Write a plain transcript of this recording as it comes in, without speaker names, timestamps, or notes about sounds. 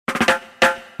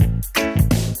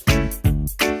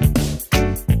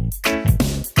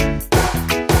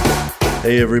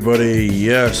Hey everybody,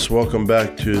 yes, welcome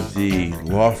back to the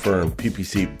Law Firm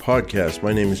PPC podcast.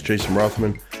 My name is Jason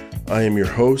Rothman. I am your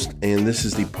host, and this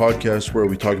is the podcast where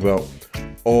we talk about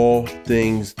all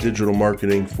things digital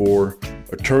marketing for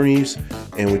attorneys,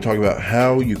 and we talk about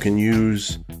how you can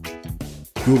use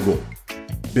Google,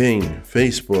 Bing,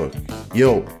 Facebook,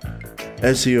 Yelp,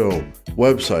 SEO,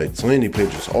 websites, landing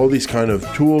pages, all these kind of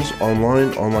tools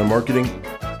online marketing,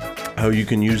 how you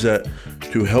can use that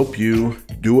to help you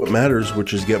do what matters,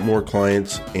 which is get more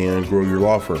clients and grow your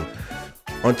law firm.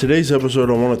 On today's episode,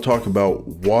 I want to talk about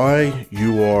why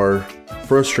you are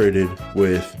frustrated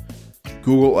with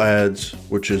Google Ads,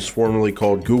 which is formerly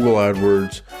called Google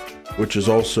AdWords, which is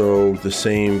also the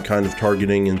same kind of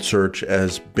targeting and search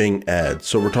as Bing Ads.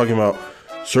 So we're talking about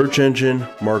search engine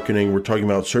marketing. We're talking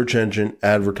about search engine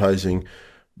advertising,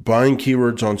 buying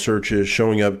keywords on searches,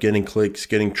 showing up, getting clicks,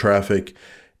 getting traffic,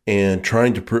 and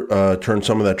trying to turn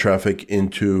some of that traffic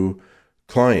into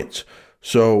clients.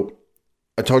 So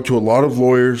I talked to a lot of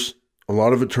lawyers, a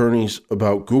lot of attorneys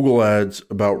about Google Ads,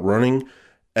 about running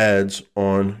ads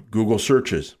on Google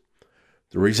searches.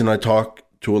 The reason I talk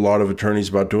to a lot of attorneys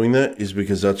about doing that is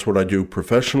because that's what I do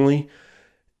professionally.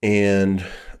 And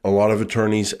a lot of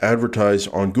attorneys advertise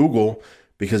on Google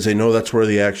because they know that's where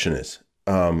the action is.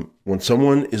 When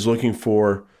someone is looking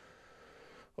for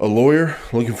a lawyer,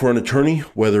 looking for an attorney,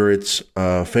 whether it's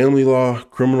family law,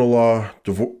 criminal law,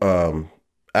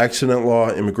 accident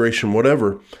law, immigration,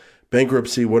 whatever,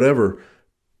 bankruptcy, whatever,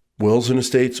 wills and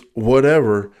estates,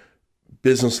 whatever,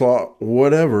 business law,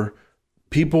 whatever,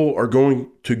 people are going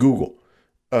to Google.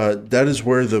 That is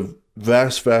where the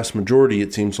vast majority,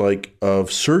 it seems like,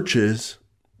 of searches,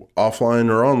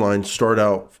 offline or online, start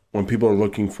out when people are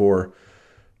looking for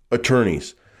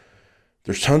attorneys.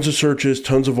 There's tons of searches,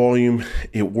 tons of volume.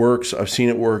 It works. I've seen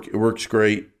it work. It works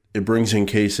great. It brings in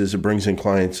cases, it brings in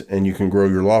clients, and you can grow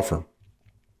your law firm.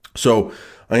 So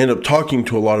I end up talking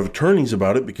to a lot of attorneys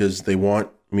about it because they want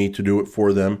me to do it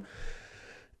for them,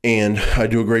 and I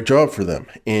do a great job for them.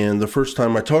 And the first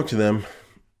time I talk to them,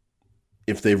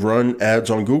 if they've run ads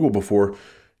on Google before,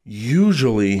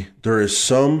 usually there is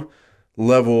some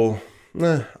level,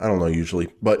 I don't know usually,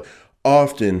 but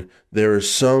often there is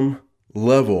some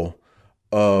level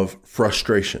of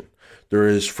frustration. There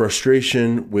is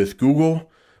frustration with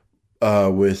Google,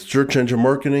 with search engine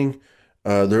marketing.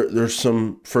 There's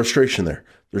some frustration there.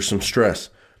 There's some stress.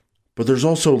 But there's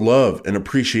also love and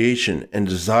appreciation and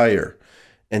desire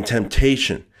and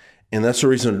temptation. And that's the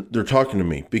reason they're talking to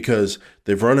me, because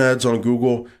they've run ads on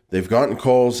Google. They've gotten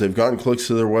calls. They've gotten clicks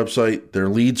to their website. Their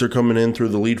leads are coming in through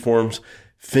the lead forms.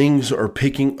 Things are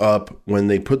picking up when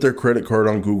they put their credit card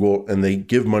on Google and they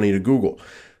give money to Google.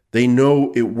 They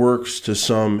know it works to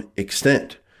some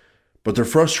extent, but they're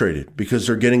frustrated because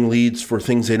they're getting leads for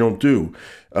things they don't do.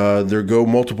 They go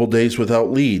multiple days without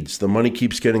leads. The money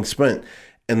keeps getting spent,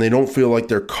 and they don't feel like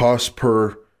their cost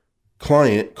per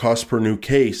client, cost per new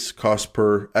case, cost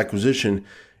per acquisition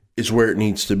is where it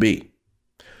needs to be.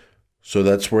 So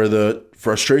that's where the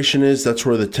frustration is. That's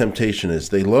where the temptation is.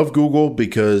 They love Google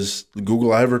because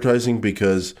Google advertising,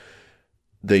 because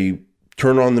they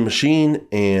turn on the machine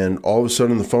and all of a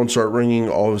sudden the phones start ringing.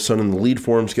 All of a sudden the lead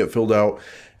forms get filled out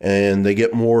and they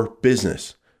get more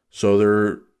business. So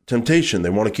their temptation,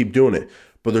 they want to keep doing it.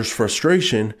 But there's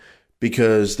frustration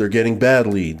because they're getting bad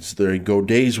leads. They go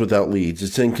days without leads.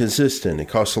 It's inconsistent. It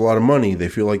costs a lot of money. They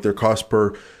feel like their cost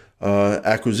per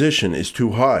acquisition is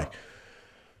too high.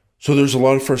 So there's a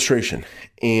lot of frustration.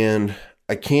 And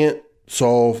I can't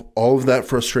solve all of that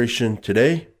frustration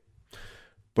today,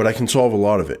 but I can solve a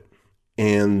lot of it.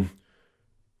 And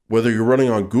whether you're running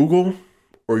on Google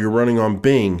or you're running on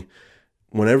Bing,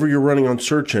 whenever you're running on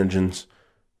search engines,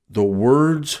 the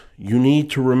words you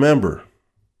need to remember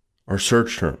are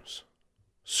search terms.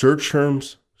 Search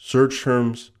terms, search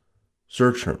terms,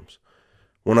 search terms.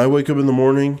 When I wake up in the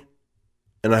morning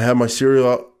and I have my cereal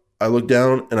out, I look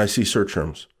down and I see search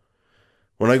terms.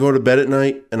 When I go to bed at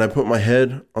night and I put my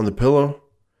head on the pillow,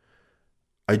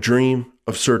 I dream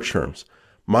of search terms.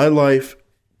 My life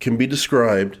can be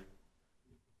described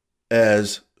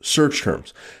as search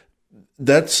terms.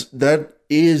 That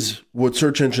is what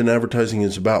search engine advertising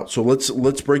is about. So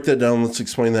let's break that down. Let's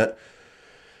explain that.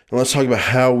 And let's talk about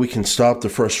how we can stop the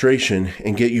frustration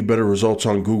and get you better results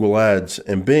on Google Ads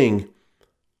and Bing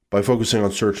by focusing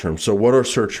on search terms. So what are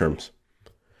search terms?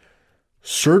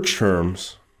 Search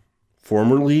terms,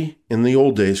 formerly in the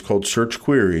old days called search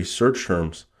queries, search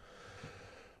terms,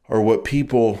 are what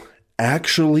people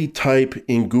actually type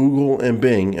in Google and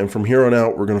Bing. And from here on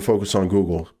out, we're going to focus on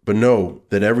Google. But know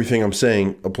that everything I'm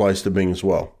saying applies to Bing as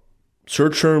well.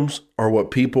 Search terms are what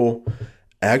people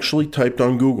actually typed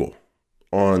on Google.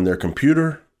 on their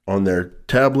computer, on their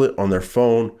tablet, on their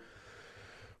phone,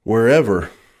 wherever,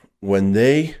 when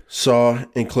they saw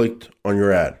and clicked on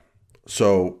your ad.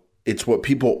 So it's what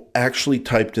people actually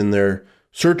typed in their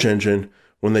search engine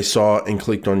when they saw and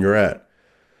clicked on your ad.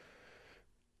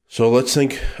 So let's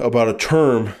think about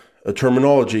a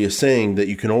terminology, a saying that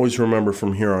you can always remember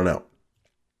from here on out.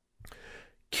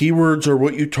 Keywords are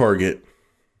what you target.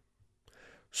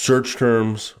 Search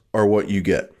terms are what you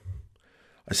get.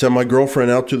 I sent my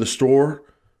girlfriend out to the store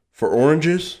for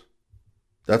oranges.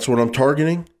 That's what I'm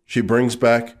targeting. She brings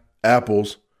back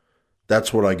apples.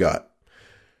 That's what I got.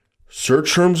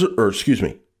 Keywords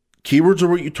are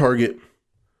what you target.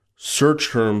 Search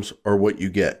terms are what you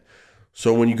get.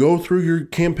 So when you go through your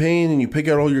campaign and you pick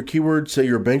out all your keywords, say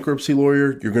you're a bankruptcy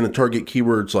lawyer, you're going to target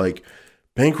keywords like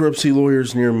bankruptcy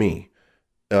lawyers near me.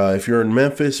 If you're in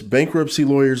Memphis, bankruptcy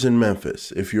lawyers in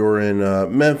Memphis. If you're in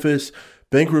Memphis,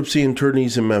 bankruptcy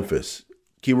attorneys in Memphis.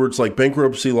 Keywords like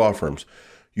bankruptcy law firms.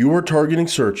 You are targeting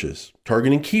searches,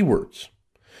 targeting keywords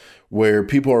where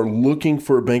people are looking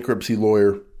for a bankruptcy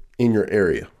lawyer in your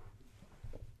area.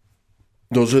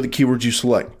 Those are the keywords you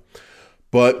select.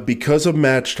 But because of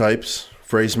match types,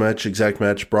 phrase match, exact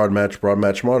match, broad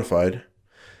match modified,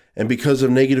 and because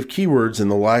of negative keywords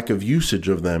and the lack of usage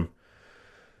of them,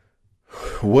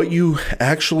 what you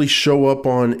actually show up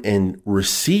on and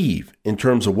receive in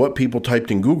terms of what people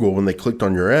typed in Google when they clicked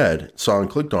on your ad, saw and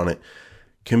clicked on it,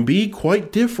 can be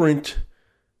quite different,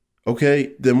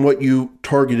 than what you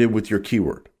targeted with your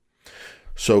keyword.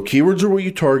 So keywords are what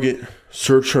you target,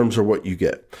 search terms are what you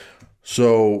get.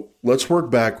 So let's work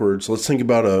backwards. Let's think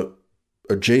about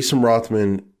a Jason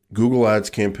Rothman Google Ads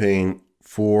campaign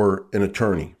for an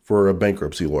attorney, for a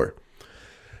bankruptcy lawyer.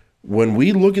 When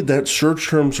we look at that search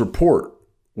terms report,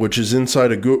 which is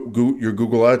inside your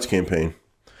Google Ads campaign,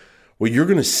 what you're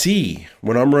going to see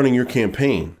when I'm running your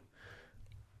campaign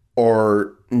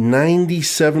are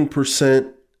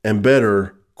 97% and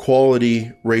better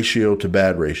quality ratio to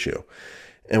bad ratio.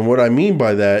 And what I mean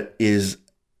by that is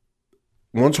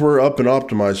once we're up and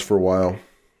optimized for a while,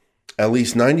 at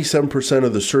least 97%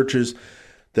 of the searches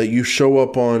that you show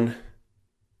up on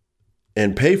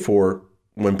and pay for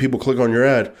when people click on your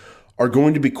ad are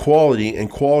going to be quality, and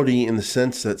quality in the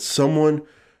sense that someone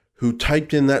who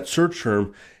typed in that search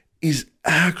term is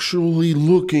actually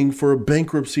looking for a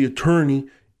bankruptcy attorney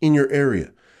in your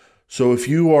area. So if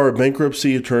you are a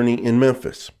bankruptcy attorney in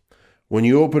Memphis, when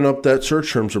you open up that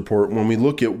search terms report, when we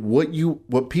look at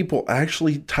what people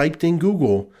actually typed in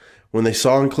Google when they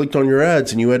saw and clicked on your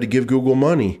ads and you had to give Google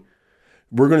money,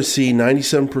 we're going to see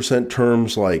 97%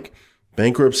 terms like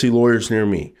bankruptcy lawyers near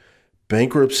me,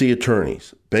 bankruptcy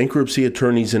attorneys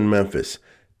in Memphis,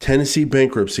 Tennessee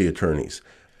bankruptcy attorneys,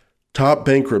 top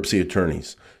bankruptcy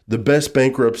attorneys, the best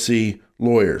bankruptcy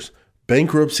lawyers,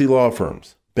 bankruptcy law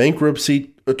firms,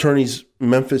 bankruptcy attorneys,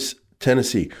 Memphis,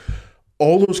 Tennessee.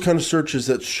 All those kind of searches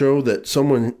that show that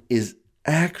someone is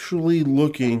actually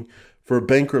looking for a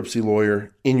bankruptcy lawyer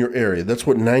in your area. That's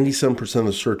what 97% of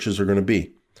the searches are going to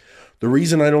be. The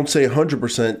reason I don't say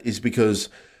 100% is because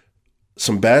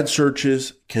some bad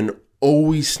searches can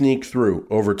always sneak through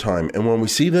over time. And when we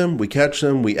see them, we catch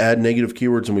them, we add negative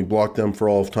keywords, and we block them for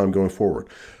all of time going forward.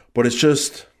 But it's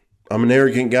just, I'm an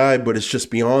arrogant guy, but it's just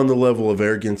beyond the level of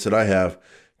arrogance that I have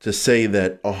to say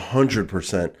that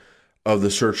 100% of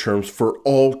the search terms for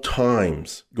all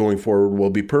times going forward will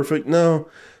be perfect. No,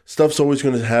 stuff's always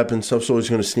going to happen. Stuff's always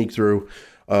going to sneak through.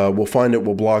 We'll find it,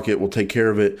 we'll block it, we'll take care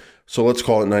of it. So let's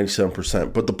call it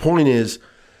 97%. But the point is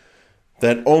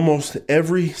that almost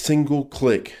every single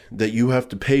click that you have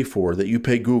to pay for, that you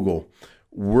pay Google,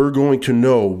 we're going to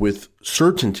know with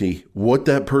certainty what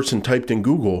that person typed in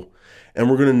Google, and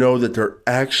we're going to know that they're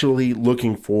actually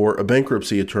looking for a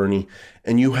bankruptcy attorney,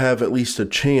 and you have at least a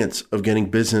chance of getting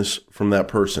business from that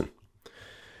person.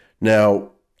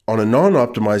 Now, on a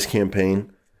non-optimized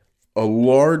campaign, a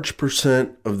large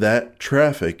percent of that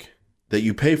traffic that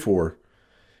you pay for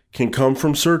can come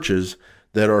from searches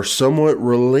that are somewhat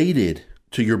related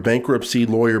to your bankruptcy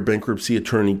lawyer, bankruptcy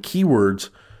attorney keywords,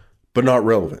 but not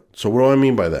relevant. So what do I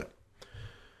mean by that?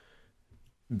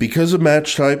 Because of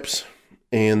match types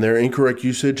and their incorrect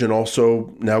usage, and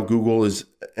also now Google is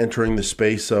entering the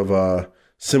space of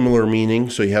similar meaning,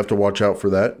 so you have to watch out for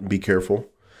that. Be careful.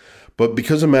 But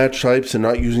because of match types and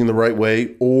not using the right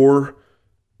way, or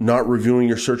not reviewing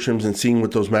your search terms and seeing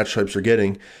what those match types are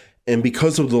getting, and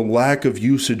because of the lack of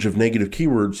usage of negative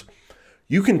keywords,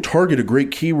 you can target a great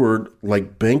keyword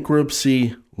like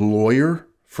bankruptcy lawyer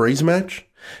phrase match,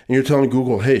 and you're telling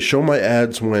Google, hey, show my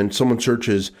ads when someone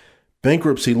searches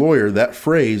bankruptcy lawyer, that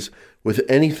phrase, with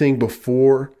anything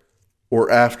before or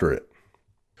after it.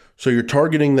 So you're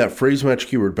targeting that phrase match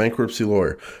keyword, bankruptcy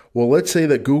lawyer. Well, let's say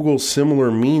that Google's similar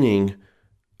meaning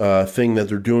thing that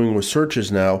they're doing with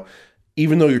searches now,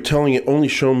 even though you're telling it only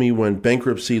show me when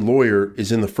bankruptcy lawyer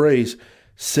is in the phrase,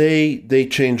 say they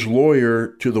change lawyer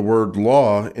to the word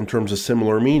law in terms of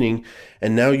similar meaning,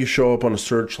 and now you show up on a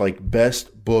search like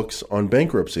best books on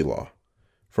bankruptcy law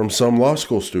from some law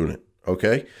school student,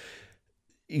 okay?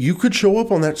 You could show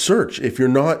up on that search if you're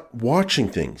not watching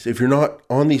things, if you're not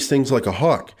on these things like a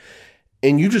hawk,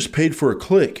 and you just paid for a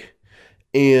click,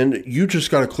 and you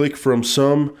just got a click from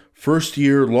some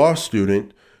first-year law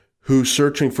student who's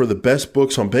searching for the best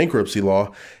books on bankruptcy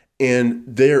law, and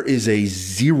there is a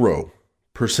 0%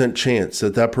 chance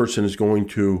that that person is going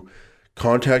to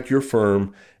contact your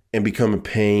firm and become a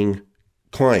paying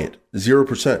client.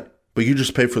 0%, but you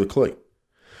just pay for the click.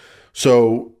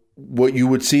 So what you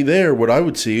would see there, what I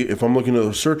would see if I'm looking at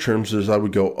those search terms is I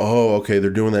would go, oh, okay, they're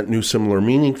doing that new similar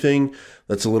meaning thing.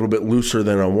 That's a little bit looser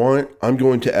than I want. I'm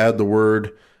going to add the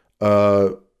word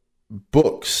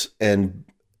books and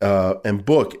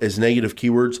book as negative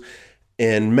keywords,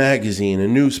 and magazine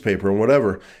and newspaper and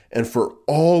whatever. And for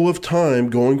all of time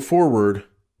going forward,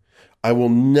 I will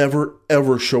never,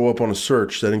 ever show up on a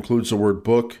search that includes the word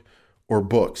book or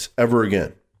books ever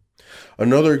again.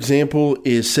 Another example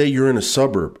is, say you're in a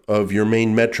suburb of your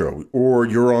main metro, or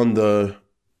you're on the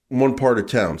one part of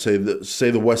town, say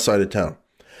the west side of town,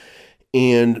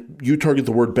 and you target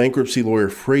the word bankruptcy lawyer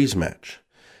phrase match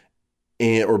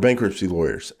or bankruptcy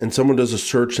lawyers, and someone does a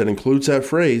search that includes that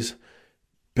phrase,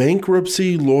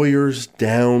 bankruptcy lawyers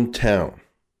downtown.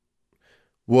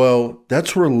 Well,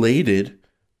 that's related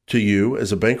to you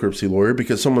as a bankruptcy lawyer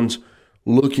because someone's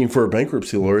looking for a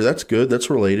bankruptcy lawyer. That's good. That's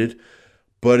related.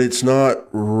 But it's not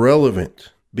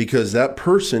relevant because that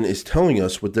person is telling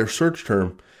us with their search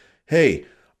term, hey,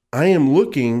 I am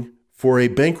looking for a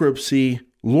bankruptcy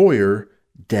lawyer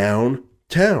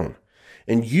downtown.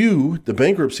 And you, the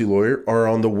bankruptcy lawyer, are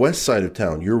on the west side of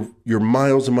town. You're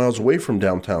miles and miles away from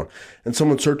downtown. And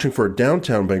someone searching for a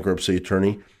downtown bankruptcy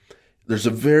attorney, there's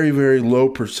a very, very low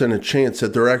percentage chance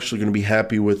that they're actually going to be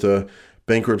happy with a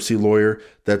bankruptcy lawyer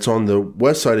that's on the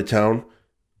west side of town,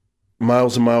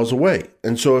 miles and miles away.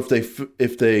 And so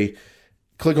if they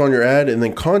click on your ad and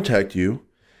then contact you,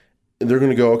 they're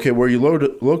going to go, okay, where are you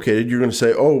located? You're going to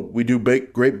say, oh, we do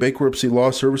great bankruptcy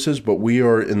law services, but we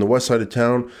are in the west side of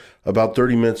town, about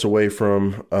 30 minutes away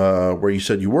from where you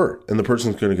said you were. And the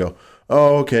person's going to go,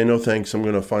 oh, okay, no thanks. I'm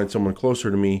going to find someone closer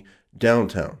to me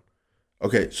downtown.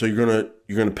 Okay, so you're going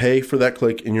to pay for that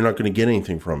click and you're not going to get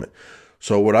anything from it.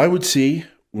 So what I would see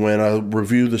when I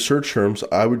review the search terms,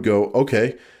 I would go,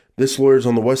 okay, this lawyer's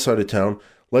on the west side of town.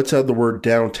 Let's add the word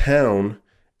downtown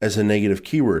as a negative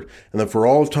keyword. And then for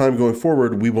all of time going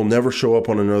forward, we will never show up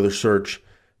on another search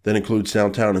that includes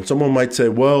downtown. And someone might say,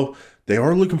 well, they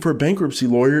are looking for a bankruptcy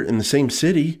lawyer in the same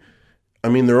city. I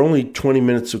mean, they're only 20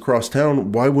 minutes across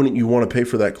town. Why wouldn't you want to pay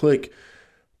for that click?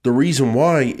 The reason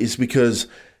why is because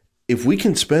if we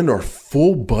can spend our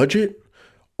full budget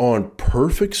on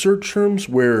perfect search terms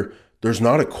where there's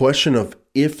not a question of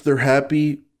if they're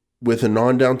happy with a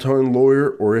non-downtown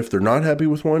lawyer or if they're not happy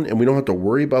with one, and we don't have to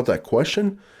worry about that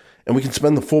question, and we can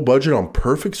spend the full budget on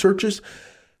perfect searches,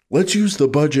 let's use the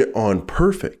budget on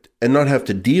perfect and not have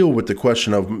to deal with the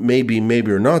question of maybe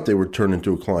or not they would turn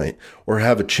into a client or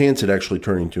have a chance at actually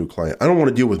turning into a client. I don't want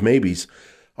to deal with maybes.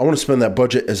 I want to spend that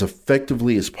budget as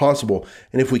effectively as possible.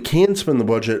 And if we can spend the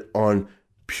budget on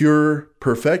pure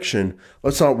perfection,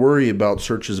 let's not worry about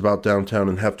searches about downtown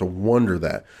and have to wonder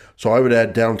that. So I would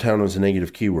add downtown as a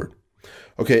negative keyword.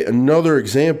 Okay, another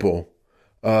example,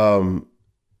 you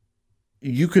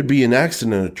could be an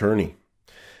accident attorney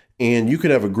and you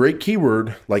could have a great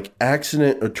keyword like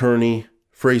accident attorney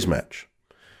phrase match.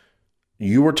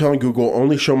 You are telling Google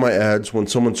only show my ads when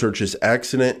someone searches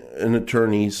accident and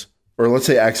attorneys, or let's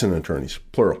say accident attorneys,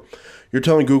 plural. You're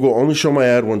telling Google only show my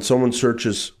ad when someone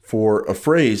searches for a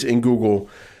phrase in Google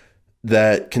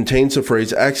that contains the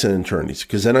phrase accident attorneys,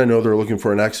 because then I know they're looking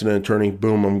for an accident attorney.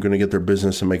 Boom, I'm going to get their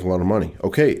business and make a lot of money.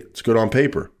 Okay, it's good on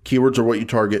paper. Keywords are what you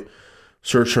target.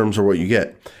 Search terms are what you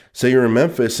get. Say you're in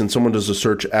Memphis and someone does a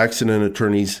search accident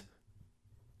attorneys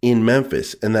in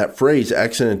Memphis, and that phrase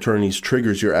accident attorneys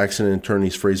triggers your accident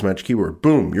attorneys phrase match keyword.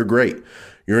 Boom, you're great.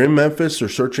 You're in Memphis. They're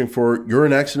searching for, you're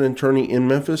an accident attorney in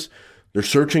Memphis. They're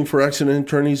searching for accident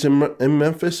attorneys in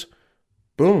Memphis.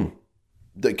 Boom.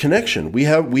 The connection. We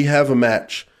have a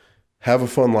match. Have a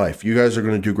fun life. You guys are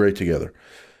going to do great together.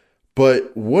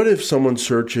 But what if someone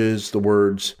searches the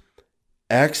words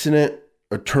accident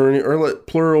attorney, or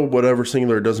plural, whatever,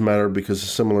 singular, it doesn't matter because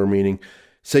it's similar meaning.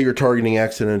 Say you're targeting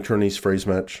accident attorneys phrase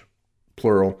match,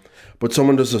 plural, but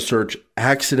someone does a search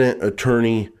accident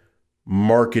attorney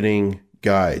marketing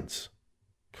guides,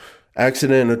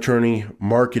 accident attorney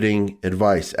marketing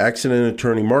advice, accident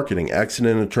attorney marketing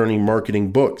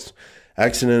books,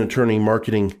 accident attorney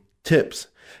marketing tips,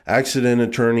 accident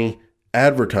attorney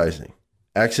advertising,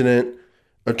 accident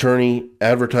attorney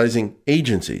advertising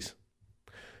agencies,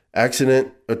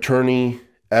 accident attorney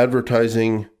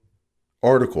advertising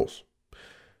articles.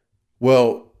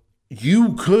 Well,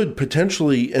 you could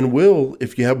potentially and will,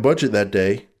 if you have budget that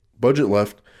day, budget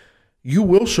left, you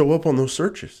will show up on those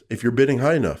searches if you're bidding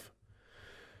high enough.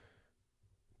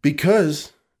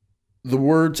 Because the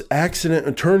words accident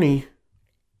attorney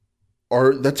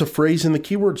that's a phrase in the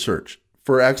keyword search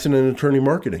for accident attorney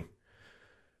marketing.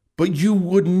 But you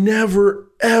would never,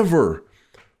 ever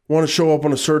want to show up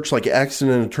on a search like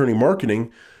accident attorney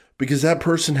marketing because that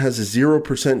person has a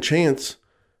 0% chance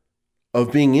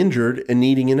of being injured and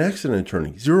needing an accident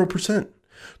attorney. 0%.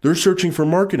 They're searching for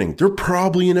marketing. They're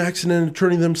probably an accident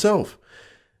attorney themselves.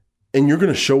 And you're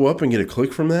going to show up and get a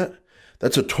click from that?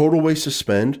 That's a total waste of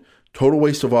spend, total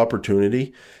waste of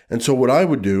opportunity. And so what I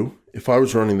would do if I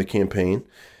was running the campaign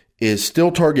is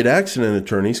still target accident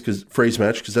attorneys, because phrase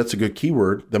match, because that's a good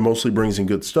keyword that mostly brings in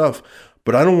good stuff.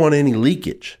 But I don't want any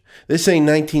leakage. This ain't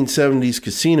 1970s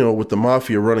casino with the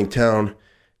mafia running town,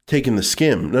 taking the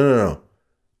skim. No.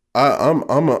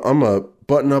 I'm a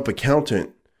button-up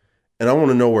accountant, and I want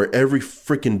to know where every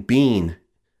freaking bean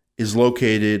is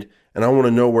located, and I want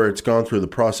to know where it's gone through the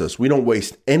process. We don't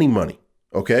waste any money,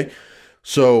 okay?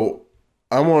 So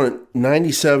I want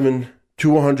 97 to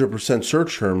 100%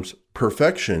 search terms,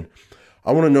 perfection.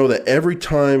 I want to know that every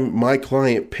time my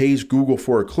client pays Google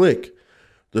for a click,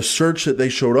 the search that they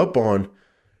showed up on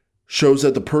shows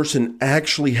that the person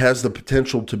actually has the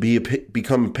potential to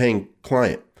become a paying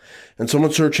client. And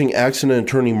someone searching accident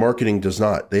attorney marketing does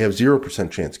not. They have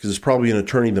 0% chance because it's probably an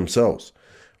attorney themselves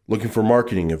looking for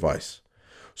marketing advice.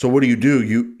 So what do?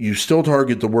 You still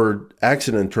target the word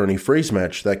accident attorney, phrase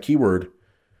match, that keyword,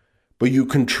 but you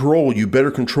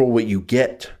better control what you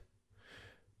get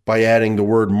by adding the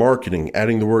word marketing,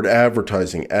 adding the word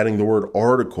advertising, adding the word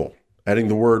article, adding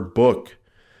the word book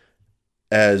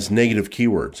as negative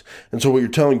keywords. And so what you're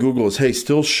telling Google is, hey,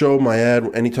 still show my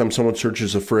ad anytime someone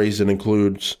searches a phrase that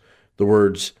includes the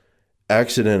words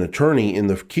accident attorney in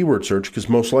the keyword search, because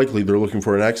most likely they're looking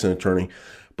for an accident attorney.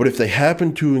 But if they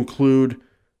happen to include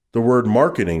the word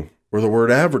marketing or the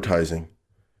word advertising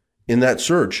in that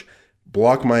search,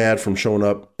 block my ad from showing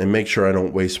up and make sure I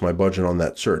don't waste my budget on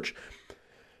that search.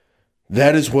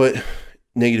 That is what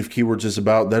negative keywords is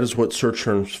about. That is what search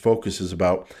terms focus is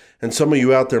about. And some of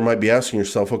you out there might be asking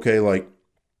yourself, okay, like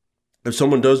if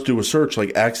someone does do a search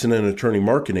like accident attorney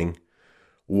marketing,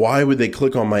 why would they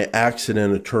click on my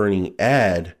accident attorney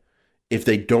ad if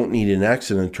they don't need an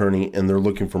accident attorney and they're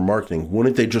looking for marketing?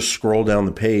 Wouldn't they just scroll down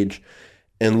the page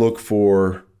and look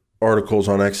for articles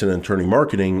on accident attorney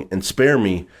marketing and spare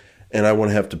me, and I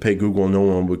wouldn't have to pay Google and no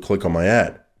one would click on my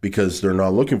ad because they're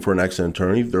not looking for an accident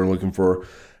attorney. They're looking for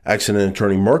accident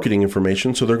attorney marketing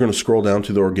information. So they're going to scroll down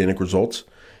to the organic results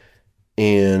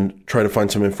and try to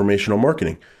find some information on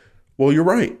marketing. Well, you're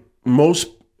right.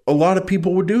 A lot of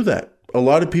people would do that. A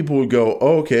lot of people would go,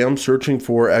 oh, okay, I'm searching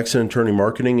for accident attorney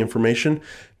marketing information.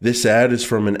 This ad is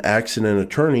from an accident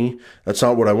attorney. That's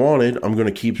not what I wanted. I'm going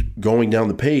to keep going down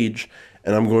the page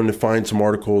and I'm going to find some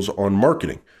articles on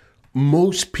marketing.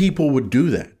 Most people would do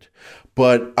that.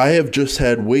 But I have just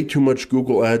had way too much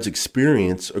Google Ads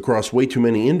experience across way too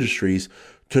many industries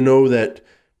to know that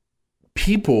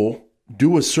people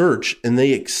do a search and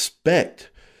they expect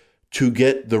to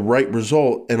get the right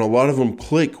result, and a lot of them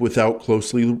click without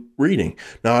closely reading.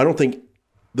 Now, I don't think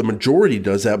the majority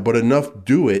does that, but enough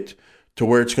do it to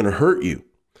where it's going to hurt you.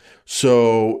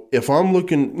 So if I'm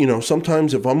looking,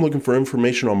 sometimes if I'm looking for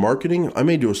information on marketing, I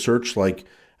may do a search like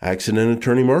accident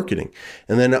attorney marketing.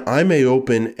 And then I may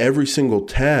open every single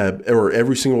tab or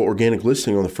every single organic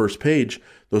listing on the first page,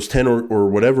 those 10 or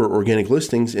whatever organic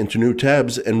listings, into new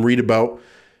tabs and read about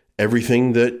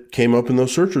everything that came up in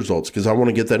those search results because I want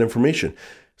to get that information.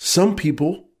 Some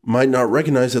people might not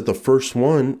recognize that the first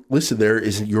one listed there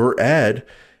is your ad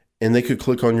and they could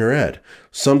click on your ad.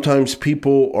 Sometimes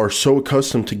people are so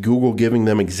accustomed to Google giving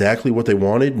them exactly what they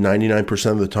wanted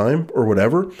 99% of the time or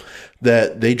whatever,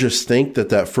 that they just think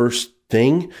that first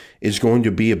thing is going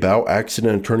to be about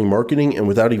accident attorney marketing, and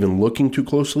without even looking too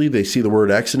closely, they see the word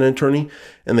accident attorney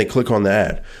and they click on the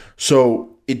ad. So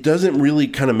it doesn't really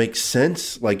kind of make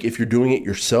sense, like if you're doing it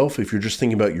yourself, if you're just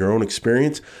thinking about your own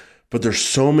experience, but there's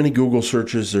so many Google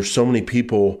searches, there's so many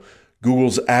people,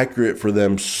 Google's accurate for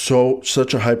them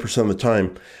such a high percent of the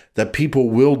time that people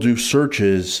will do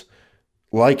searches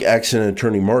like accident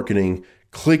attorney marketing,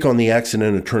 click on the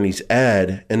accident attorney's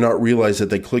ad and not realize that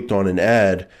they clicked on an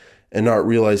ad and not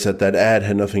realize that that ad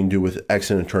had nothing to do with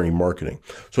accident attorney marketing.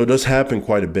 So it does happen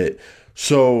quite a bit.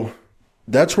 So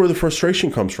that's where the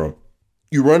frustration comes from.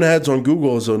 You run ads on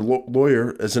Google as a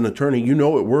lawyer, as an attorney, you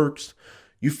know it works.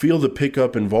 You feel the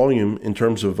pickup in volume in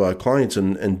terms of clients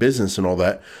and business and all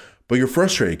that, but you're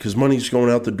frustrated because money's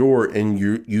going out the door, and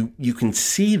you can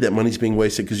see that money's being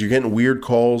wasted because you're getting weird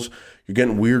calls, you're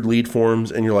getting weird lead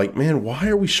forms, and you're like, man, why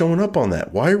are we showing up on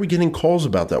that? Why are we getting calls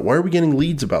about that? Why are we getting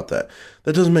leads about that?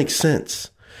 That doesn't make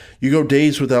sense. You go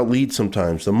days without leads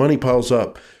sometimes. The money piles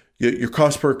up. Your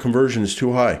cost per conversion is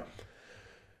too high.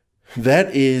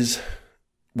 That is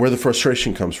where the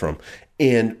frustration comes from.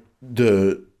 And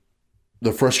the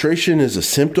frustration is a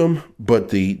symptom, but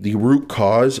the root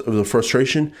cause of the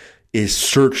frustration is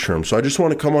search terms. So I just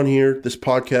want to come on here, this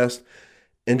podcast,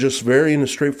 and just very in a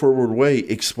straightforward way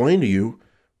explain to you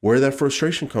where that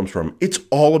frustration comes from. It's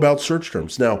all about search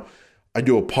terms. Now, I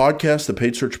do a podcast, the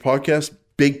Paid Search Podcast,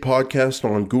 big podcast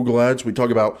on Google Ads. We talk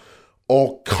about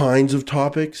all kinds of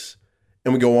topics,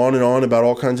 and we go on and on about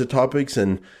all kinds of topics,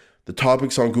 and the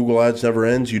topics on Google Ads never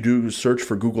ends. You do search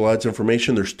for Google Ads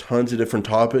information. There's tons of different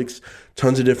topics,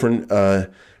 tons of different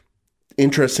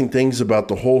interesting things about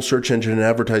the whole search engine and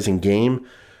advertising game.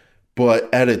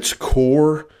 But at its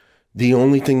core, the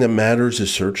only thing that matters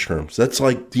is search terms. That's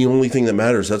like the only thing that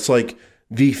matters. That's like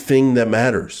the thing that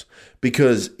matters.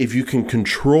 Because if you can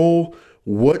control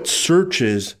what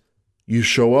searches you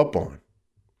show up on,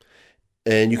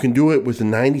 and you can do it with a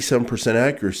 97%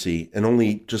 accuracy and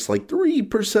only just like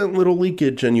 3% little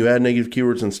leakage, and you add negative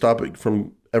keywords and stop it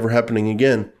from ever happening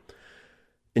again,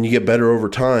 and you get better over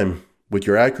time with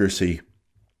your accuracy,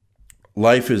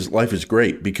 life is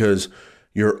great, because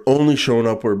you're only showing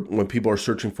up when people are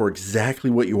searching for exactly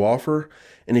what you offer.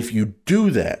 And if you do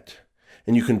that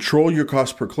and you control your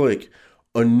cost per click,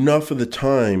 enough of the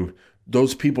time,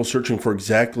 those people searching for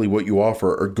exactly what you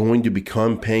offer are going to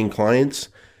become paying clients,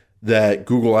 that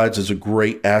Google Ads is a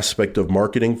great aspect of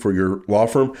marketing for your law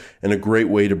firm and a great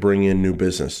way to bring in new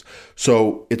business.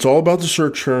 So it's all about the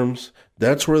search terms.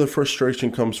 That's where the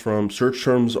frustration comes from. Search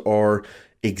terms are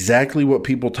exactly what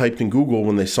people typed in Google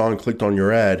when they saw and clicked on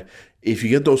your ad. If you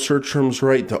get those search terms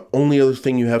right, the only other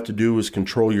thing you have to do is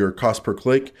control your cost per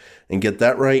click and get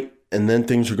that right, and then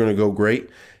things are going to go great.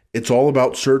 It's all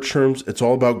about search terms. It's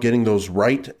all about getting those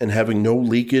right and having no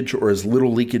leakage or as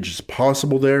little leakage as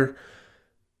possible there.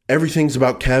 Everything's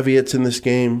about caveats in this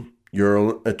game. You're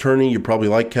an attorney. You probably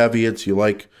like caveats. You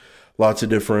like lots of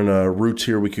different routes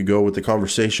here we could go with the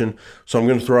conversation. So I'm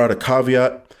going to throw out a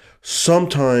caveat.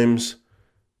 Sometimes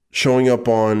showing up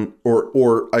on,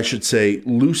 or I should say,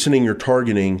 loosening your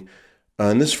targeting,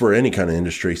 and this is for any kind of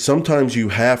industry, sometimes you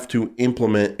have to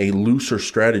implement a looser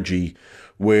strategy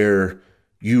where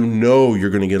you know you're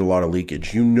going to get a lot of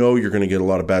leakage. You know you're going to get a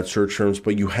lot of bad search terms,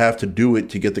 but you have to do it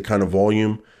to get the kind of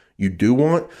volume you do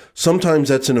want. Sometimes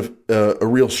that's a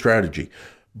real strategy,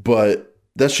 but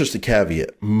that's just a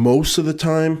caveat. Most of the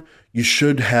time, you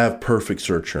should have perfect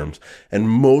search terms. And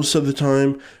most of the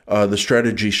time, the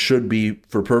strategy should be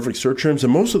for perfect search terms.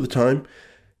 And most of the time,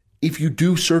 if you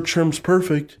do search terms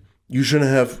perfect, you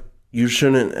shouldn't have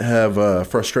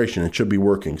frustration. It should be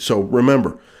working. So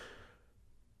remember,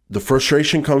 the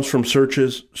frustration comes from search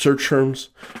terms,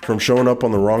 from showing up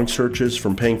on the wrong searches,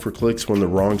 from paying for clicks when the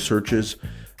wrong searches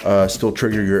still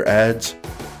trigger your ads.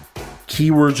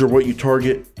 Keywords are what you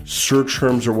target. Search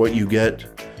terms are what you get.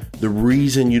 The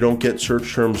reason you don't get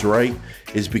search terms right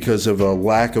is because of a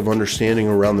lack of understanding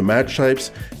around the match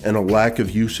types and a lack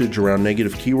of usage around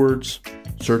negative keywords.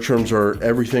 Search terms are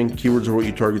everything. Keywords are what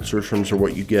you target. Search terms are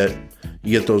what you get.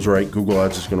 You get those right, Google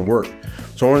Ads is going to work.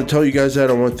 So I want to tell you guys that.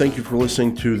 I want to thank you for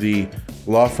listening to the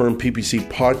Law Firm PPC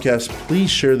podcast. Please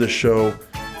share this show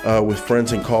with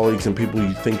friends and colleagues and people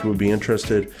you think would be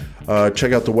interested.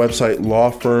 Check out the website,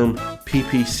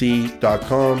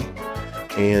 lawfirmppc.com.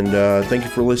 And thank you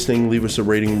for listening. Leave us a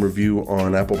rating and review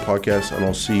on Apple Podcasts, and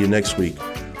I'll see you next week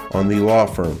on the Law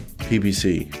Firm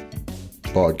PPC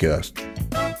podcast.